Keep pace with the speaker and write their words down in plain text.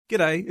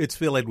G'day, it's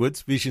Phil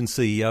Edwards, Vision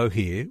CEO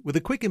here, with a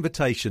quick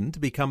invitation to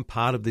become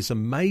part of this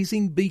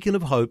amazing beacon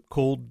of hope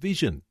called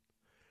Vision.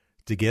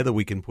 Together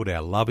we can put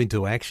our love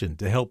into action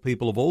to help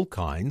people of all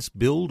kinds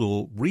build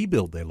or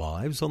rebuild their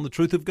lives on the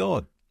truth of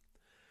God.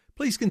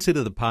 Please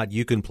consider the part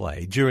you can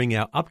play during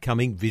our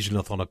upcoming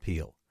Visionathon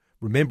appeal,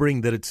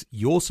 remembering that it's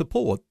your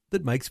support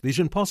that makes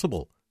Vision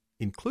possible,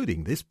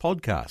 including this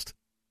podcast.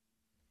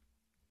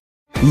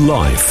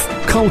 Life,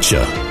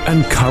 culture,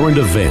 and current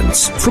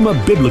events from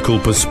a biblical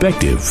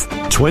perspective.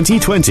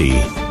 2020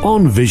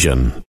 on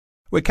Vision.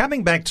 We're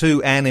coming back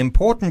to an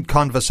important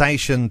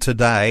conversation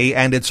today,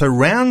 and it's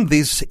around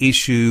this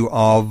issue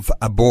of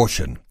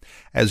abortion.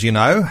 As you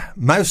know,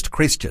 most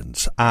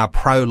Christians are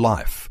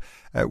pro-life.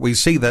 We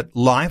see that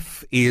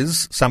life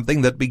is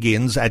something that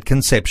begins at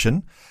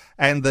conception,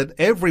 and that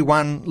every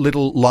one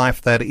little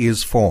life that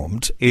is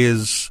formed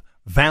is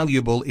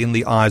valuable in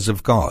the eyes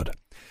of God.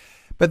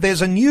 But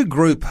there's a new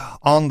group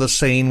on the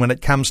scene when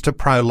it comes to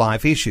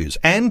pro-life issues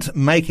and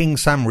making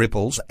some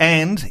ripples.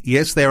 And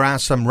yes, there are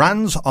some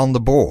runs on the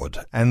board,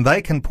 and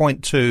they can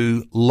point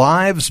to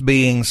lives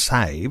being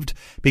saved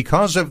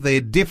because of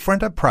their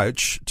different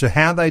approach to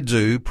how they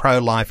do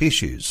pro-life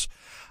issues.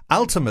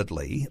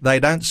 Ultimately, they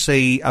don't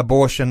see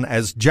abortion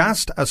as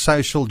just a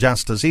social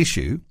justice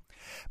issue,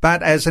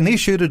 but as an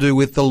issue to do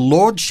with the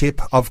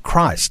lordship of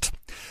Christ.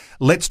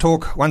 Let's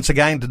talk once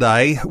again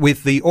today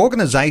with the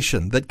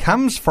organisation that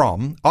comes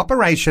from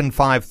Operation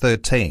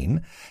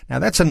 513. Now,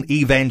 that's an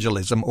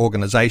evangelism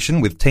organisation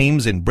with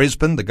teams in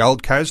Brisbane, the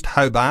Gold Coast,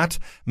 Hobart,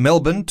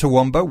 Melbourne,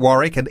 Toowoomba,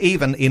 Warwick, and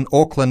even in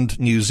Auckland,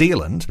 New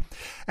Zealand.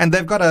 And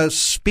they've got a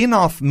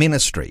spin-off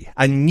ministry,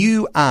 a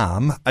new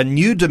arm, a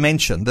new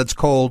dimension that's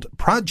called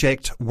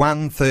Project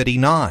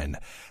 139.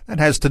 That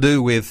has to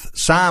do with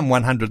Psalm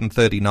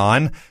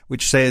 139,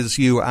 which says,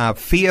 "You are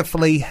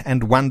fearfully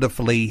and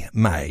wonderfully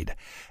made."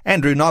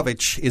 Andrew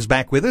Novich is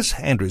back with us.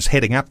 Andrew's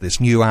heading up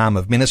this new arm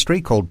of ministry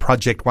called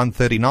Project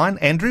 139.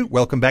 Andrew,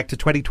 welcome back to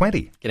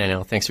 2020. G'day,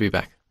 Neil. Thanks to be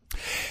back.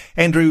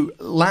 Andrew,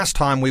 last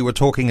time we were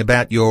talking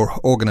about your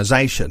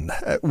organisation,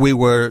 we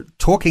were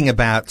talking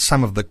about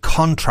some of the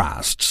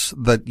contrasts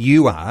that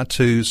you are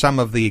to some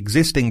of the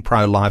existing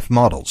pro-life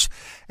models.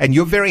 And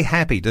you're very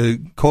happy to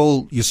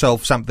call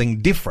yourself something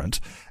different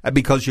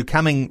because you're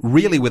coming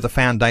really with a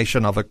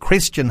foundation of a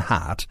Christian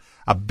heart,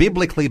 a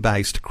biblically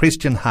based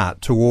Christian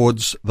heart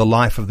towards the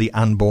life of the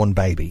unborn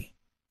baby.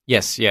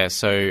 Yes, yeah.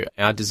 So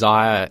our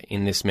desire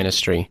in this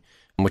ministry,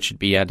 which should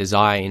be our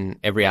desire in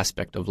every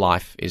aspect of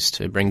life, is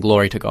to bring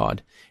glory to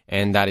God.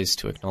 And that is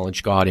to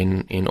acknowledge God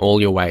in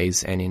all your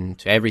ways and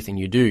into everything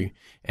you do,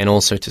 and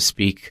also to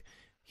speak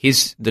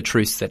the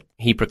truths that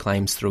he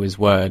proclaims through his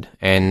word.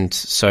 And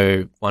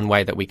so one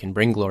way that we can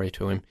bring glory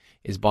to him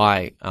is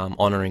by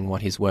honoring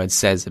what his word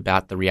says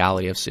about the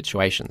reality of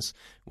situations,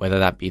 whether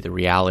that be the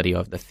reality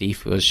of the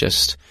thief who has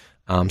just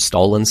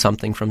stolen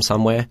something from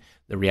somewhere,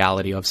 the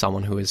reality of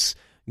someone who has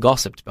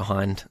gossiped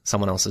behind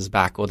someone else's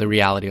back, or the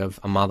reality of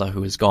a mother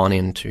who has gone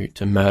in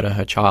to murder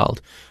her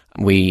child.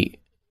 We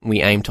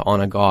aim to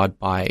honor God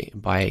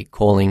by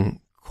calling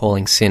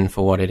sin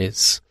for what it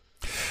is.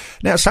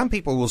 Now, some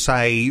people will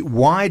say,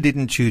 why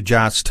didn't you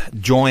just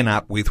join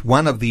up with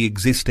one of the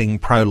existing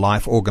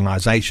pro-life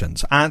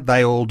organisations? Aren't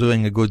they all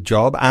doing a good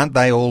job? Aren't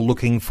they all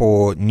looking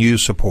for new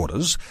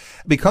supporters?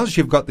 Because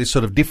you've got this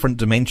sort of different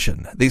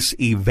dimension, this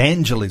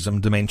evangelism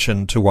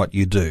dimension to what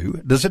you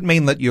do, does it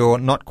mean that you're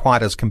not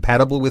quite as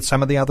compatible with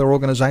some of the other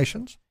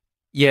organisations?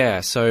 Yeah,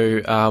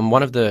 so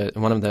one of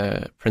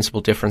the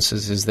principal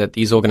differences is that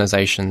these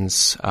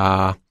organisations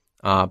are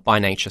by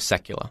nature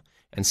secular.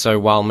 And so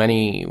while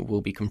many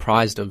will be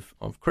comprised of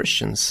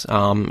Christians,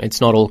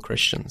 it's not all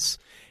Christians.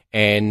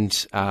 And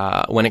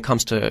when it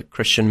comes to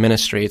Christian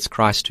ministry, it's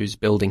Christ who's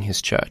building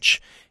his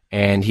church,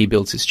 and he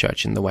builds his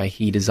church in the way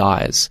he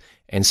desires.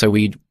 And so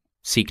we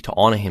seek to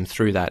honor him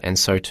through that, and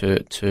so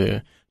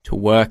to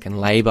work and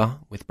labor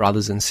with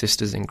brothers and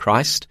sisters in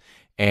Christ,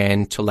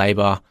 and to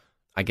labor,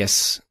 I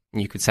guess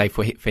you could say,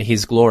 for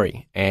his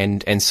glory.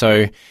 And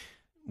so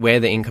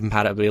where the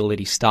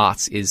incompatibility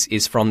starts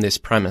is from this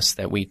premise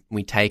that we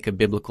take a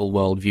biblical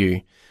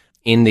worldview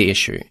in the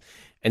issue.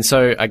 And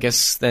so I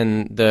guess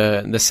then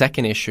the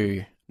second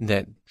issue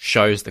that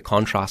shows the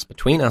contrast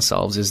between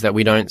ourselves is that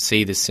we don't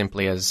see this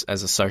simply as a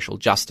social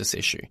justice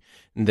issue,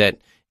 that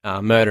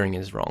murdering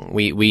is wrong.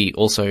 We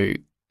also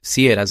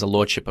see it as a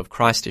lordship of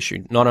Christ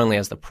issue, not only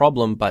as the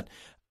problem, but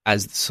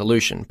as the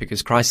solution,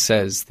 because Christ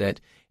says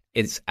that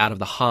it's out of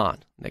the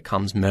heart that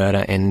comes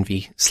murder,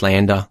 envy,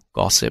 slander,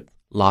 gossip,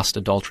 lust,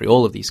 adultery,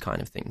 all of these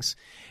kind of things.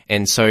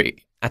 And so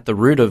at the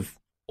root of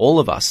all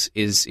of us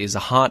is a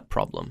heart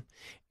problem.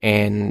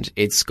 And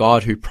it's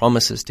God who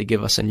promises to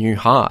give us a new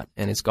heart,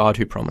 and it's God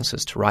who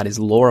promises to write his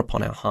law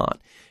upon our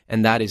heart.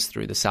 And that is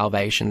through the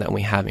salvation that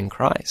we have in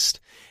Christ.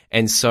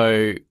 And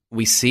so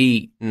we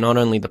see not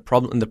only the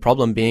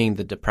problem being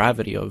the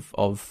depravity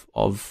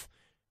of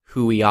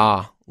who we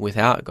are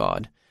without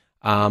God,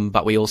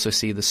 but we also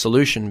see the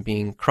solution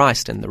being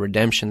Christ and the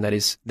redemption that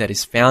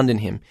is found in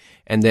him.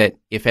 And that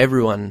if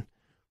everyone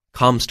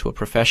comes to a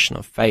profession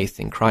of faith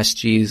in Christ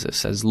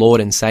Jesus as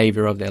Lord and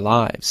Savior of their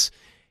lives,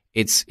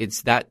 it's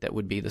that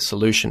would be the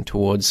solution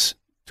towards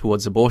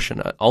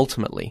abortion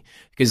ultimately.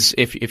 Because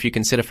if you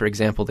consider, for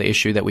example, the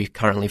issue that we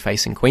currently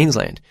face in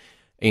Queensland,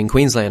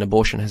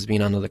 abortion has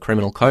been under the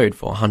criminal code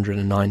for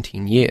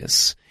 119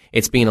 years.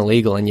 It's been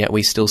illegal, and yet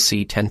we still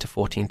see 10 to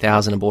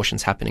 14,000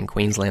 abortions happen in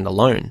Queensland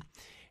alone.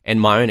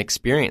 And my own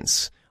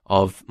experience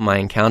of my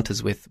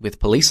encounters with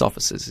police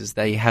officers is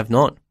they have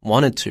not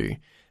wanted to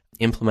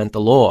implement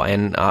the law.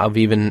 And I've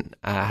even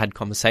had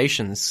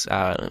conversations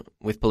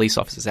with police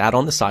officers out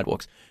on the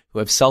sidewalks who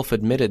have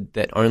self-admitted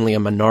that only a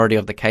minority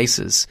of the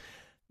cases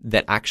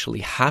that actually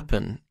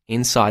happen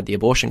inside the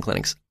abortion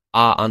clinics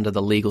are under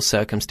the legal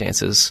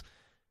circumstances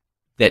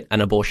that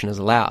an abortion is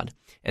allowed.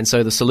 And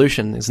so the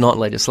solution is not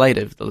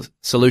legislative. The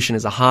solution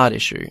is a hard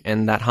issue,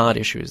 and that hard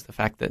issue is the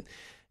fact that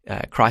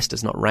Christ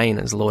does not reign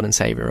as Lord and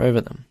Savior over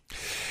them.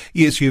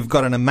 Yes, you've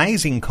got an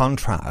amazing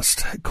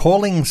contrast,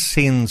 calling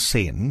sin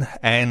sin,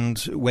 and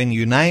when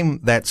you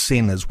name that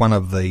sin as one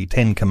of the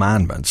 10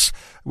 commandments,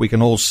 we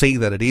can all see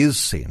that it is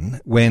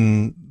sin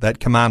when that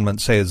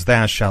commandment says,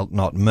 thou shalt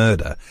not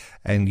murder.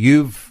 And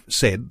you've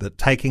said that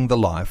taking the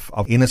life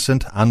of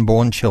innocent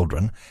unborn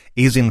children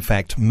is in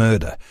fact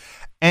murder.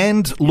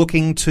 And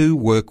looking to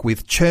work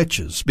with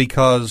churches,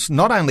 because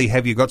not only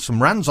have you got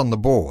some runs on the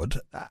board,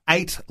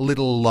 8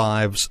 little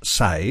lives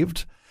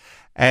saved,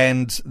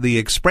 and the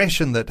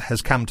expression that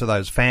has come to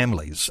those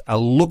families are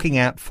looking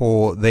out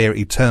for their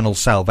eternal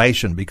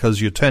salvation,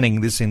 because you're turning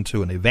this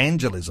into an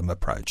evangelism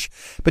approach.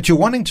 But you're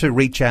wanting to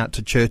reach out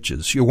to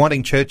churches. You're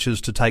wanting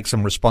churches to take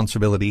some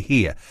responsibility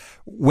here.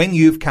 When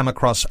you've come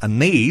across a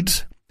need,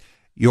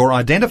 you're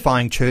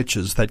identifying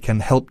churches that can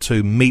help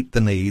to meet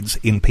the needs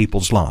in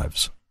people's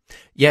lives.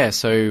 Yeah,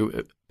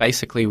 so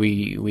basically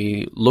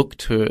we look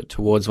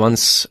towards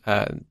once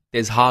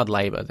there's hard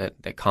labor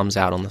that comes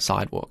out on the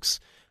sidewalks,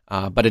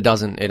 but it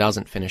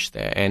doesn't finish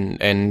there,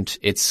 and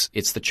it's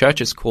the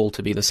church's call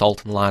to be the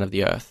salt and light of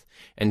the earth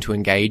and to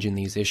engage in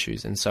these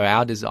issues. And so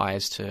our desire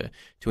is to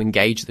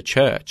engage the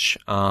church,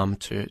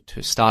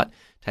 to start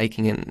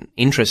taking an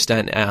interest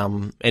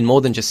and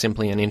more than just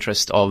simply an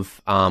interest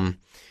of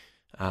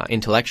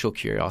intellectual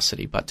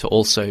curiosity, but to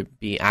also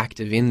be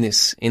active in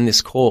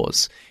this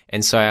cause.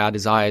 And so our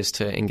desire is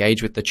to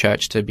engage with the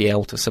church to be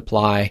able to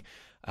supply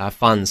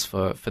funds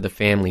for the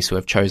families who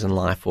have chosen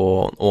life,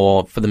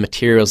 or for the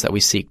materials that we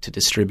seek to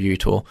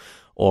distribute, or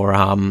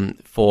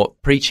for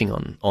preaching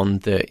on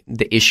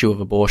the issue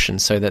of abortion,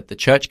 so that the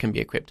church can be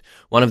equipped.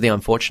 One of the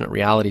unfortunate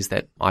realities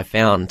that I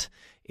found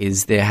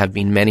is there have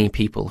been many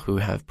people who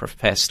have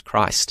professed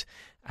Christ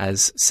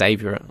as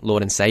Savior,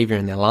 Lord and Savior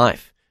in their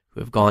life, who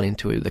have gone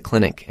into the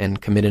clinic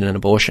and committed an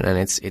abortion, and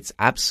it's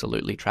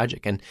absolutely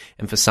tragic. And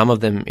for some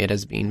of them, it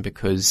has been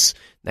because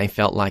they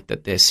felt like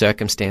that their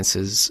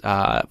circumstances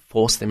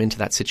forced them into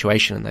that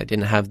situation, and they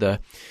didn't have the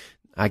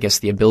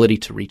ability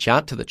to reach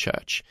out to the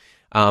church.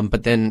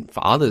 But then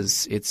for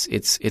others,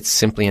 it's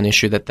simply an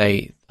issue that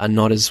they are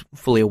not as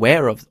fully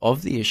aware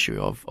of the issue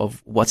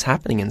of what's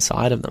happening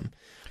inside of them.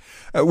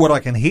 What I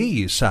can hear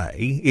you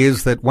say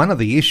is that one of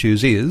the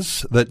issues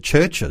is that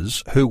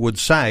churches who would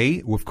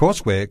say, well, of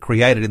course, we're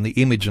created in the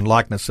image and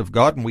likeness of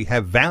God and we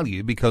have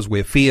value because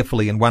we're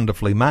fearfully and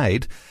wonderfully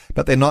made,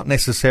 but they're not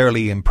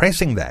necessarily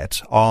impressing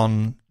that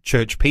on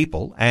church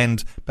people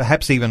and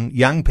perhaps even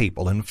young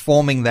people and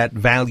forming that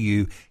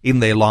value in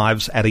their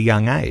lives at a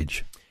young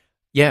age.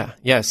 Yeah,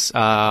 yes.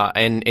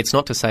 And it's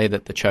not to say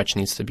that the church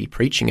needs to be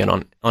preaching it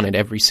on it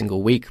every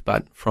single week,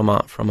 but from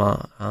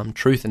a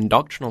truth and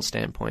doctrinal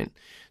standpoint,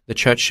 the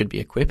church should be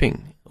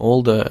equipping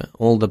all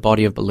the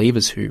body of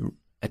believers who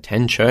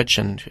attend church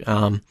and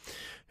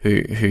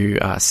who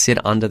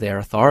sit under their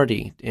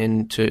authority,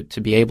 and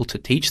to be able to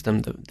teach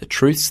them the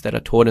truths that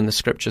are taught in the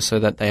Scripture, so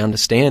that they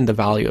understand the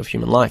value of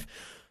human life.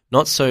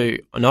 Not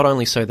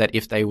only so that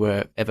if they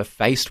were ever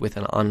faced with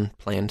an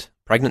unplanned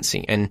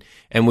pregnancy, and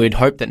we'd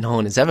hope that no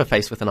one is ever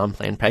faced with an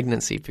unplanned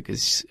pregnancy,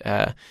 because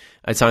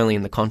it's only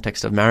in the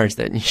context of marriage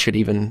that you should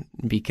even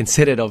be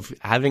considered of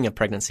having a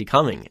pregnancy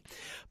coming.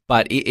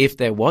 But if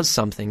there was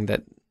something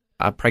that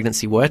a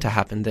pregnancy were to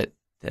happen, that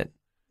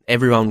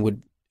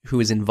everyone who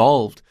is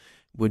involved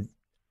would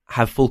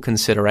have full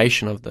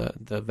consideration of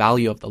the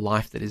value of the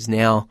life that is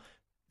now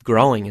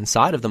growing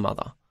inside of the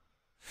mother.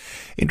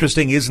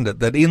 Interesting, isn't it,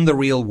 that in the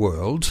real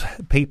world,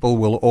 people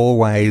will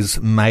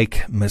always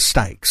make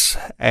mistakes.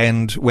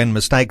 And when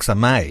mistakes are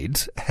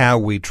made, how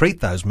we treat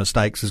those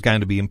mistakes is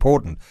going to be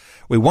important.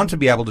 We want to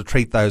be able to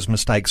treat those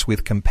mistakes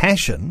with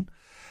compassion,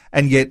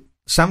 and yet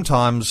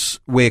sometimes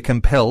we're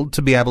compelled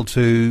to be able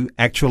to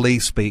actually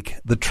speak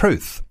the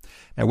truth.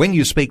 Now, when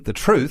you speak the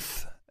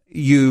truth,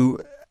 you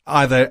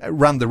either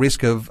run the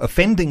risk of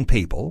offending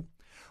people,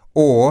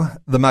 or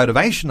the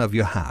motivation of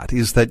your heart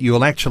is that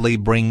you'll actually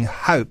bring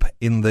hope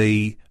in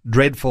the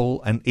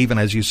dreadful and even,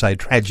 as you say,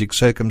 tragic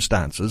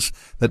circumstances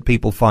that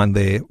people find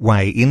their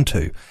way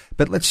into.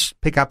 But let's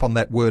pick up on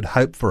that word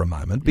hope for a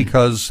moment,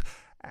 because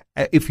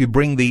if you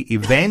bring the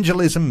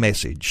evangelism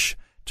message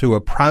to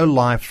a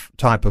pro-life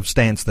type of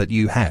stance that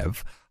you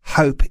have,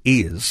 hope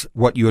is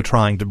what you're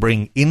trying to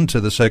bring into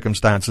the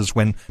circumstances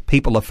when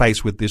people are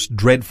faced with this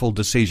dreadful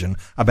decision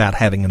about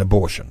having an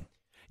abortion.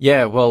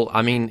 Yeah, well,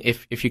 I mean,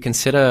 if you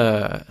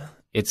consider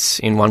it's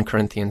in 1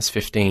 Corinthians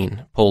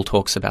 15, Paul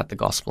talks about the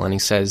gospel, and he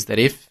says that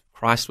if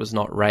Christ was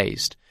not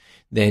raised,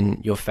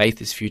 then your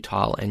faith is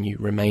futile and you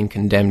remain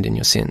condemned in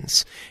your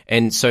sins.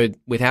 And so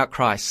without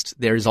Christ,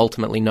 there is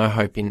ultimately no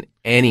hope in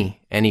any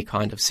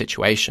kind of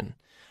situation.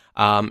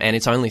 And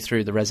it's only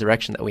through the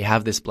resurrection that we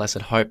have this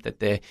blessed hope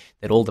that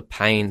all the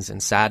pains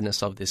and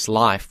sadness of this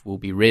life will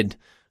be rid,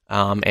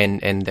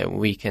 and that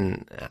we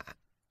can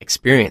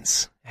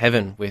experience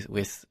heaven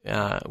with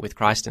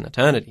Christ in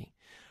eternity.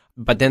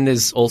 But then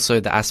there's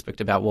also the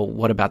aspect about, well,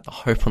 what about the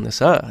hope on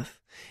this earth?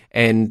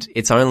 And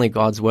it's only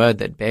God's word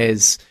that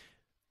bears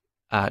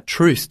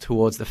truth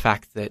towards the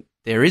fact that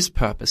there is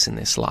purpose in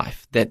this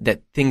life,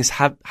 that things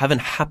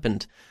haven't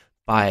happened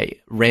by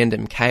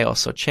random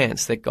chaos or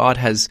chance, that God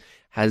has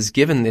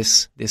given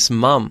this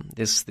mum,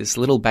 this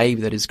little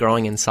baby that is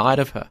growing inside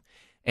of her,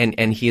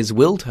 and he has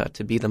willed her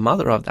to be the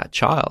mother of that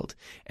child,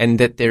 and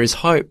that there is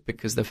hope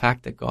because the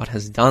fact that God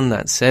has done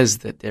that says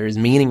that there is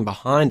meaning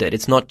behind it.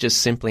 It's not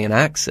just simply an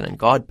accident.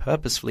 God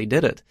purposefully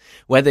did it,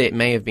 whether it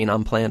may have been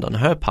unplanned on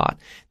her part,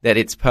 that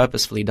it's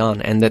purposefully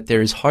done, and that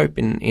there is hope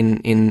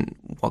in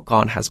what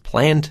God has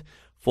planned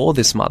for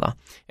this mother.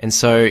 And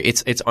so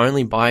it's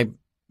only by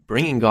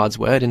bringing God's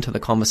word into the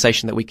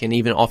conversation that we can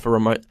even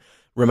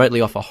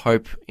remotely offer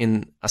hope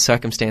in a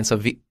circumstance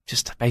of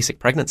just a basic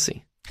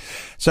pregnancy.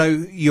 So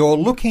you're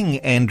looking,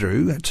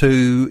 Andrew,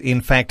 to in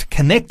fact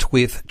connect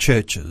with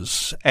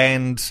churches,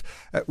 and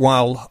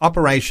while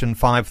Operation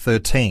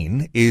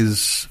 513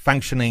 is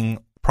functioning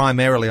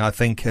primarily, I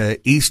think,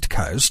 East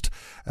Coast,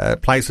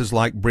 places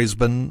like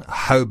Brisbane,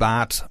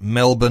 Hobart,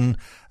 Melbourne,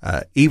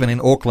 even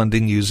in Auckland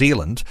in New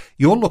Zealand,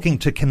 you're looking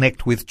to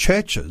connect with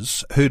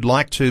churches who'd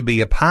like to be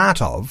a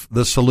part of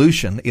the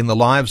solution in the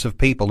lives of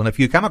people. And if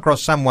you come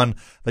across someone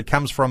that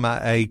comes from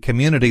a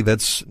community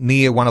that's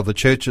near one of the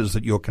churches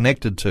that you're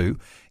connected to,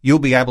 you'll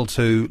be able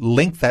to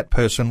link that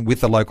person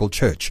with the local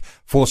church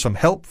for some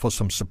help, for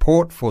some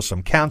support, for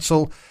some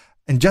counsel,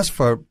 and just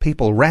for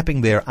people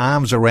wrapping their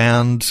arms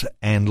around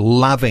and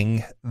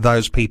loving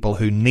those people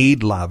who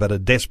need love at a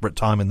desperate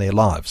time in their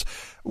lives.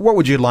 What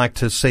would you like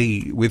to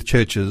see with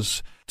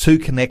churches to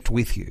connect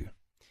with you?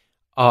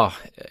 Oh,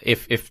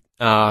 if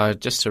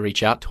just to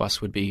reach out to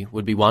us would be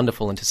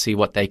wonderful, and to see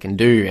what they can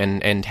do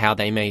and how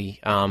they may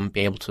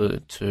be able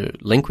to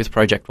link with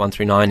Project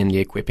 139 in the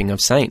equipping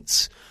of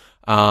saints.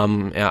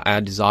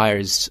 Our desire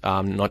is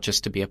not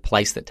just to be a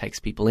place that takes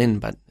people in,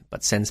 but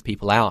sends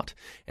people out,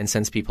 and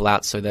sends people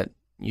out so that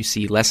you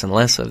see less and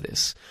less of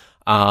this.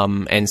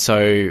 And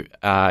so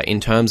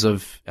in terms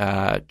of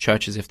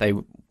churches, if they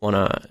want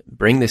to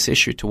bring this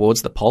issue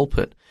towards the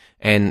pulpit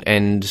and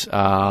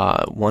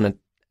want to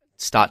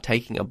start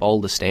taking a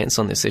bolder stance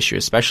on this issue,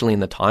 especially in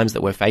the times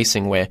that we're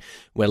facing where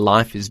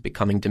life is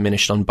becoming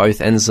diminished on both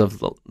ends of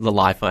the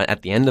life,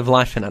 at the end of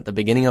life and at the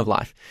beginning of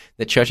life,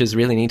 that churches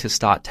really need to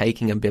start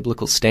taking a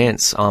biblical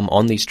stance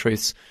on these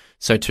truths.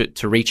 So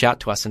to reach out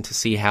to us and to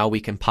see how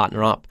we can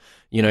partner up.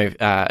 You know,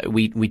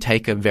 we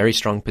take a very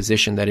strong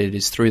position that it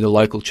is through the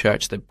local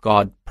church that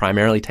God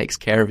primarily takes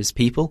care of his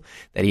people,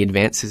 that he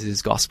advances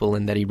his gospel,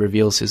 and that he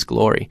reveals his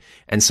glory.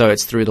 And so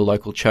it's through the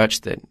local church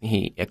that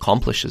he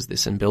accomplishes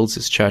this and builds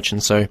his church.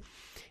 And so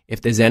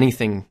if there's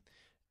anything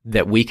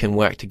that we can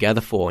work together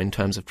for in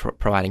terms of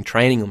providing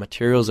training or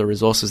materials or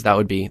resources, that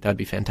would be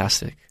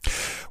fantastic.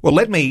 Well,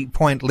 let me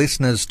point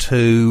listeners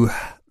to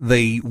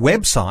the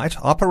website,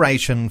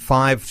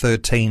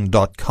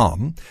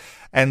 operation513.com.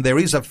 And there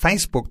is a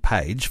Facebook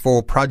page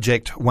for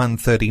Project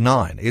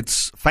 139.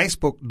 It's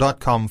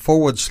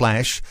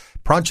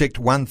facebook.com/Project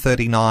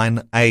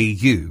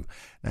 139AU.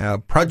 Now,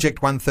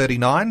 Project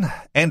 139,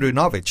 Andrew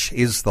Novich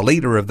is the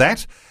leader of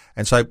that.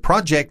 And so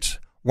Project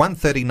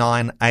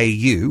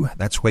 139AU,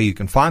 that's where you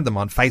can find them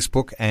on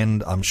Facebook.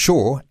 And I'm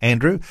sure,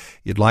 Andrew,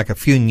 you'd like a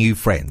few new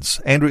friends.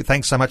 Andrew,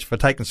 thanks so much for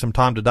taking some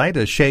time today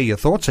to share your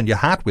thoughts and your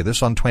heart with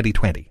us on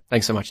 2020.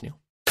 Thanks so much, Neil.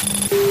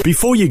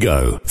 Before you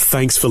go,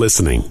 thanks for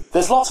listening.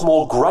 There's lots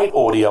more great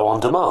audio on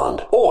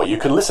demand, or you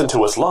can listen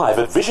to us live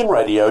at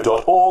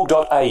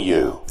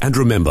visionradio.org.au. And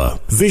remember,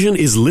 Vision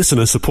is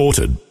listener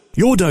supported.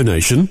 Your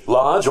donation,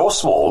 large or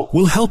small,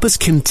 will help us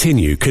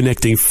continue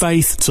connecting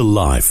faith to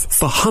life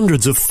for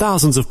hundreds of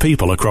thousands of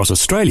people across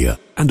Australia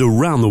and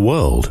around the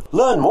world.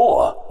 Learn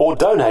more or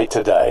donate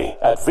today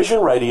at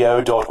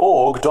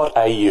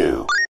visionradio.org.au.